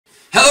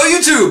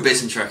YouTube,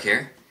 Bison Truck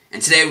here,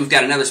 and today we've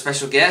got another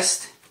special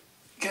guest,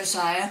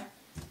 Josiah.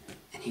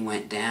 and he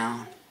went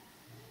down.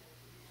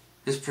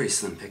 There's pretty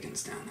slim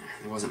pickings down there.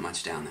 There wasn't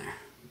much down there,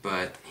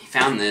 but he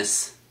found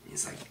this.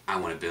 He's like, I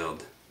want to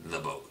build the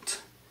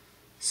boat.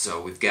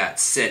 So we've got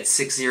set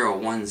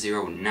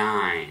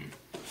 60109.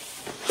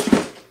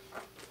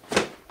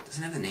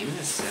 Doesn't have the name of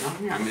this set on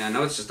here. I mean, I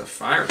know it's just a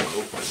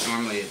fireboat, but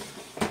normally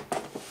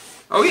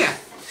oh yeah,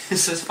 it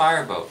says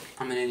fireboat.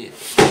 I'm an idiot.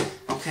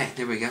 Okay,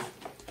 there we go.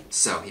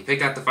 So he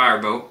picked out the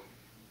fireboat.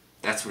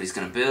 That's what he's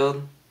going to build.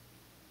 And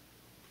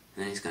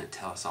then he's going to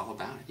tell us all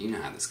about it. You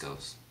know how this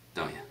goes,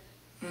 don't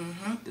you?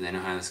 Mm-hmm. Do they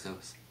know how this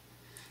goes?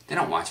 They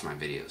don't watch my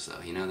videos,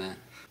 though. You know that?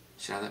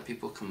 Should I let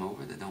people come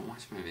over that don't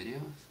watch my videos?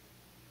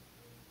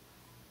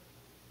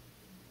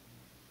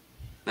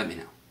 Let me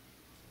know.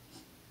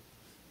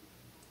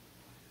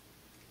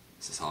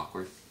 Is this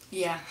awkward?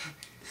 Yeah.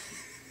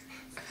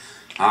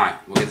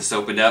 Alright, we'll get this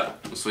opened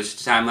up. We'll switch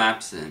to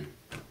time-lapse, and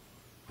we'll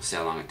see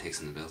how long it takes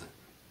them to build it.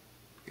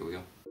 Here we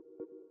go.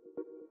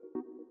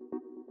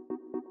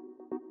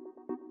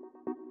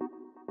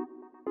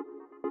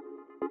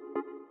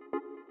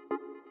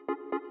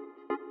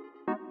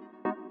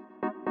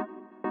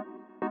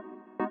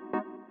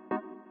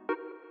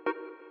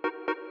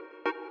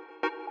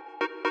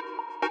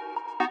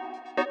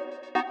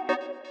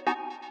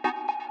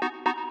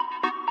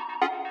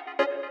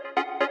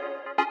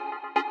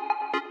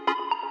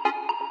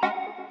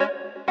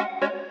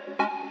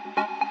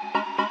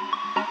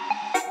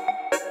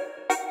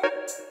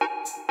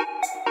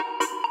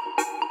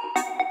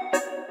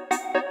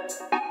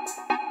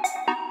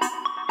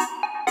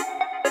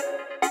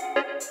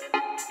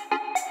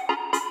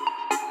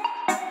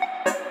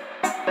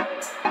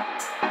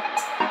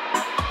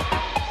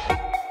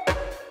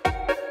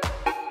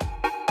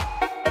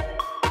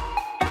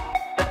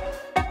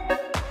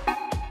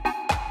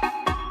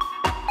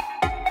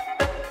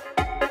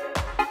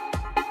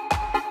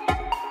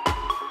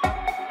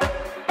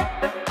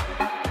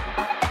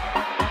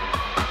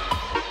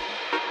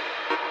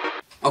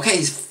 Okay,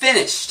 he's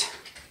finished.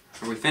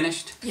 Are we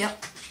finished?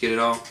 Yep. Did you get it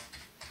all?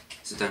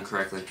 Is it done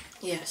correctly?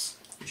 Yes.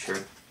 You sure?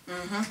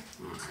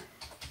 Mm-hmm. Alright.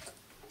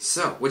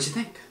 So, what'd you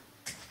think?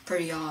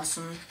 Pretty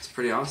awesome. It's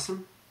pretty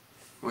awesome.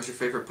 What's your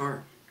favorite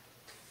part?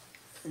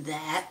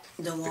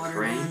 The water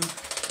crane? one.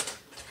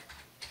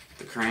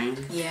 The crane?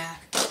 Yeah.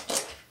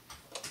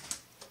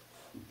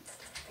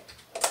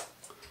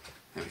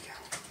 There we go.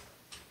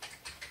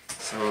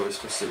 So what we're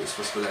supposed to do? We're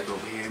supposed to go like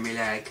over here and be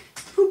like,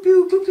 boop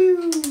boop boop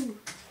boop.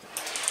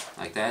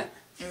 Like that?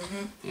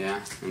 Mm-hmm.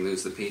 Yeah, and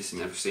lose the piece and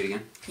never see it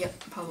again? Yep,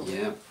 probably.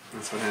 Yep,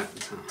 that's what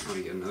happens, huh? Oh,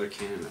 you got another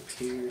cannon up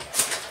here.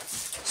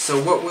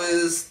 So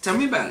tell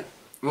me about it.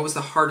 What was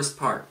the hardest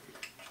part?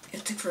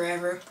 It took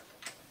forever.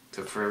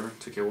 Took forever?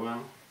 Took you a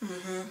while?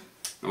 Mm-hmm.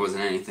 There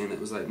wasn't anything that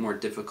was like more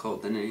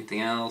difficult than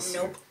anything else?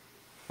 Nope.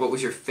 What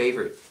was your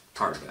favorite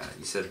part about it?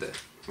 You said the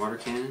water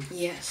cannon?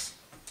 Yes.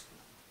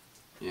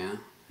 Yeah.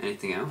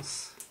 Anything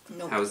else?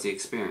 Nope. How was the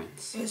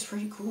experience? It was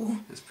pretty cool.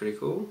 It's pretty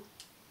cool.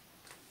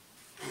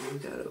 What we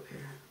got up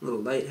here? A little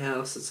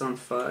lighthouse that's on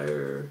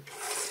fire.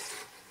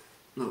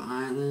 Little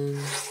island.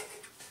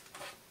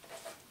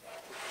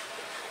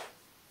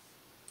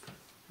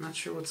 Not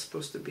sure what's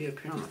supposed to be up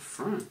here on the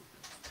front.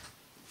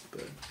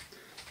 But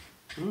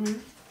alright.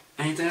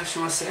 Anything else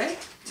you want to say?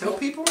 Tell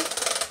people?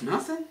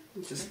 Nothing?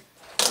 Just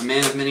a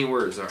man of many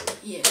words, are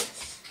we?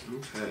 Yes.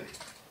 Okay.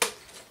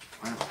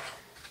 Wow.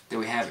 There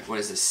we have it. What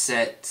is this?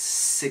 Set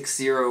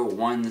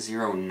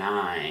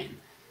 60109.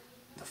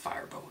 The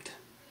fireboat.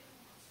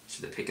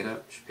 Should they pick it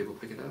up? Should people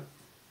pick it up?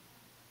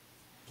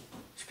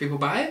 Should people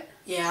buy it?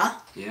 Yeah.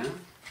 Yeah?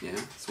 Yeah?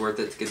 It's worth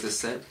it to get this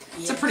set?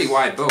 Yes. It's a pretty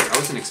wide boat. I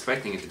wasn't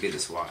expecting it to be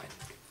this wide.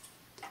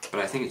 But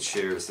I think it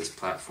shares this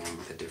platform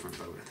with a different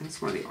boat. I think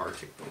it's one of the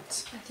Arctic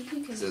boats. I think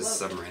you can There's a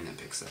submarine that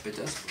picks up. It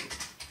does float.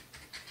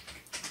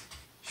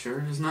 Sure?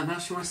 There's nothing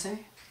else you want to say?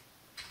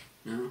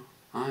 No?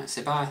 Alright,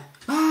 say bye.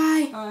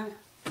 Bye. Bye.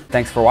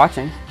 Thanks for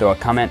watching. Throw a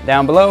comment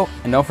down below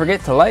and don't forget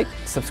to like,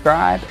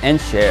 subscribe,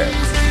 and share.